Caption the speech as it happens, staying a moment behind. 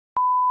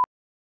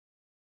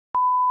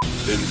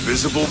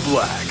Invisible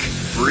Black.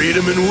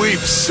 Freedom and weep,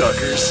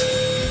 suckers.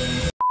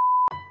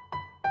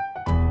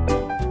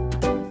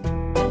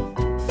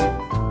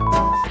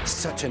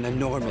 Such an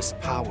enormous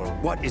power.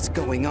 What is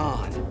going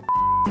on?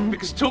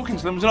 Because talking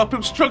to them is an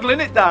uphill struggle,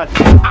 innit, Dad?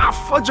 Ah,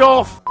 fudge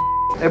off!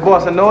 Hey,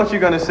 boss, I know what you're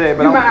gonna say,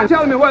 but you mind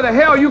telling me where the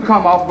hell you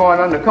come off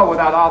going undercover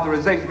without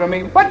authorization from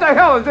me? What the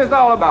hell is this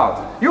all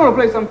about? You wanna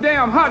play some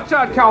damn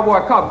hotshot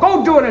cowboy cop?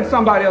 Go do it in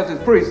somebody else's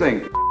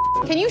precinct.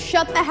 Can you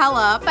shut the hell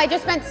up? I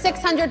just spent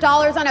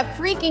 $600 on a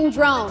freaking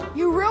drone.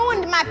 You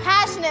ruined my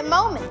passionate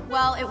moment.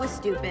 Well, it was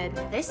stupid.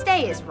 This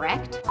day is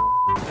wrecked.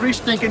 3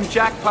 stinking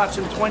jackpots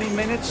in 20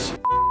 minutes?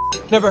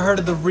 Never heard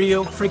of the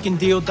real freaking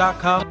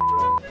deal.com?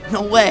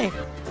 No way.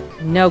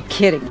 No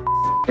kidding.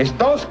 It's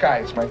those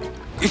guys, man.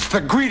 It's the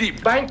greedy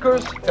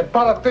bankers, the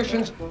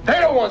politicians.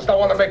 They're the ones that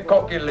want to make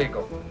coke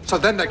illegal. So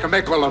then they can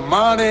make all the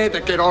money, they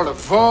get all the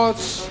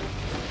votes.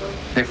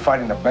 They're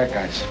fighting the bad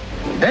guys.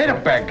 They're the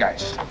bad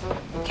guys.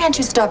 Can't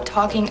you stop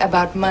talking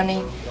about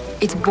money?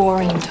 It's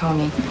boring,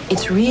 Tony.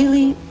 It's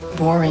really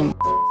boring.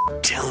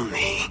 Tell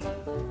me.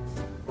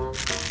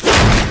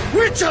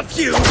 Which of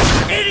you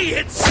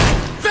idiots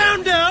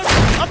found out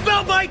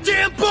about my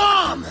damn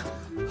bomb?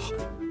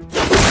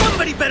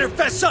 Somebody better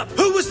fess up.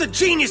 Who was the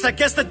genius that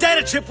guessed the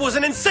data chip was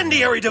an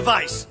incendiary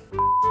device?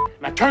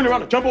 And I turned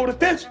around and jumped over the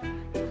fence.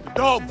 The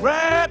dog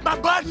grabbed my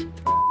butt.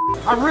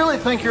 I really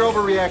think you're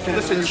overreacting.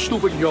 Listen, you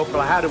stupid yokel,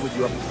 I had it with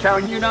you. I've been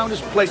carrying you down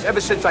this place ever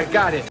since I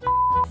got it.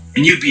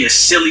 And you'd be a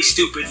silly,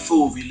 stupid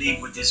fool if you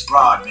leave with this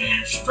broad,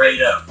 man.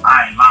 Straight up.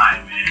 I ain't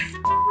lying,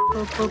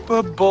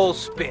 man. Bull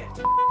spit.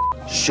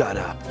 Shut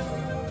up.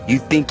 You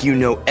think you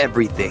know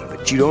everything,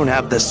 but you don't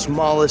have the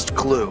smallest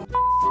clue.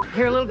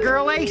 Here, little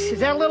girl, Ace. Is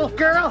that a little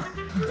girl?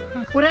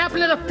 What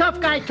happened to the tough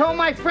guy told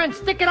my friend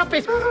stick it up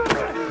his...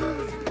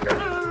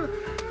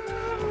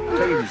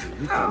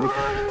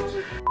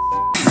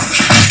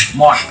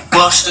 Mark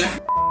Buster.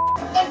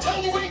 I'm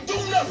telling you, we ain't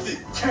doing nothing.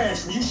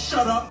 Cash, will you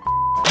shut up?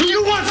 Do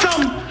you want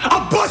something?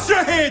 I'll bust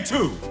your head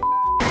too.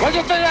 What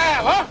you think I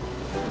am,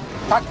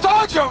 huh? I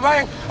told you,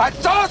 man. I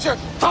told you.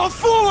 Don't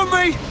fool with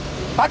me.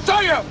 I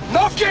told you,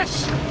 no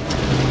kids.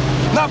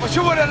 No, but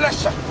you wouldn't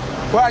listen.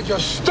 Well, you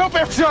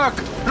stupid jerk.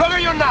 Look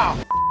at you now.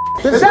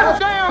 Is that a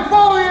damn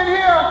bully in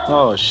here?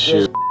 Oh,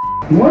 shoot.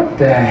 What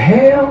the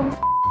hell?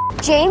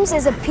 James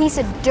is a piece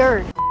of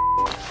dirt.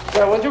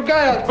 Yeah, well, you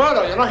guys,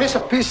 brother, you know, he's a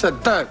piece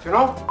of dirt, you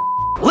know?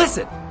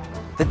 Listen,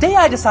 the day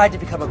I decided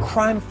to become a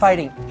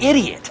crime-fighting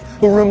idiot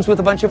who rooms with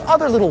a bunch of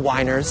other little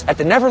whiners at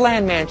the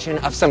Neverland mansion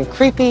of some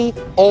creepy,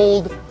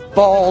 old,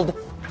 bald,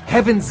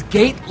 Heaven's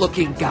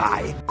Gate-looking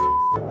guy.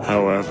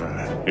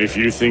 However, if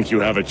you think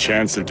you have a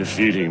chance of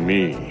defeating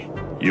me,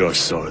 you're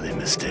sorely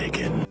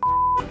mistaken.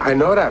 I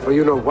know that, but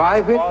you know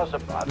why, Vic?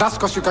 That's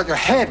because you got your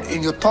head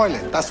in your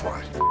toilet, that's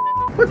why.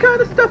 What kind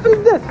of stuff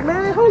is this,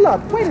 man? Hold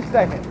up, wait a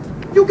second.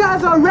 You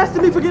guys are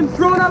arresting me for getting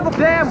thrown out of a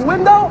damn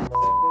window?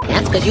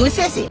 That's because you a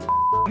sissy.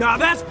 Nah,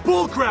 that's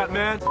bullcrap,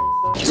 man.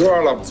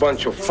 You're all a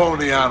bunch of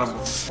phony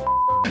animals.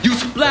 You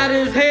splat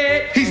his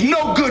head. He's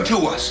no good to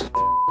us.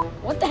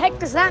 What the heck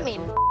does that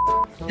mean?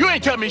 You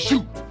ain't telling me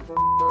shoot.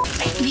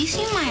 Have you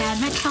seen my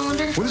advent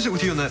calendar? What is it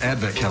with you on that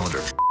advent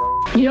calendar?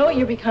 You know what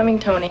you're becoming,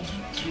 Tony?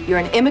 You're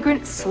an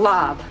immigrant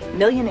slob,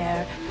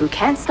 millionaire, who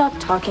can't stop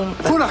talking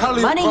about Who the hell are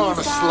you money calling a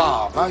he's got.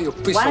 slob, huh? You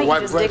piece Why of don't you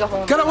white just bread. dig a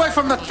hole Get away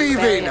from the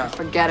TV now.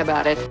 Forget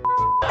about it.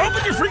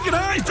 Open your freaking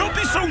eyes. Don't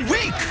be so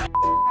weak.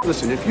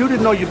 Listen, if you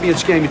didn't know you're being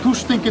scammed, you're too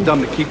stinking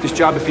dumb to keep this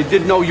job. If you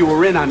didn't know you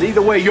were in on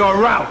either way,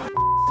 you're out.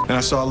 And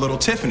I saw little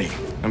Tiffany.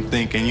 I'm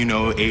thinking, you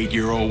know,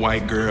 8-year-old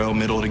white girl,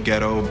 middle of the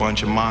ghetto,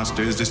 bunch of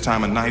monsters, this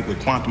time of night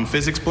with quantum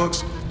physics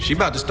books. She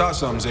about to start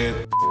something,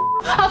 Zed.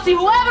 I'll see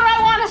whoever I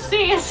want to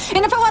see.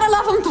 And if I want to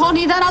love him,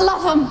 Tony, then I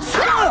love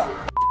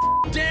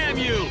him. Damn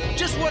you.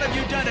 Just what have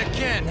you done to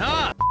Ken,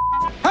 huh?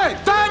 Hey,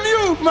 damn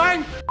you,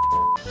 man!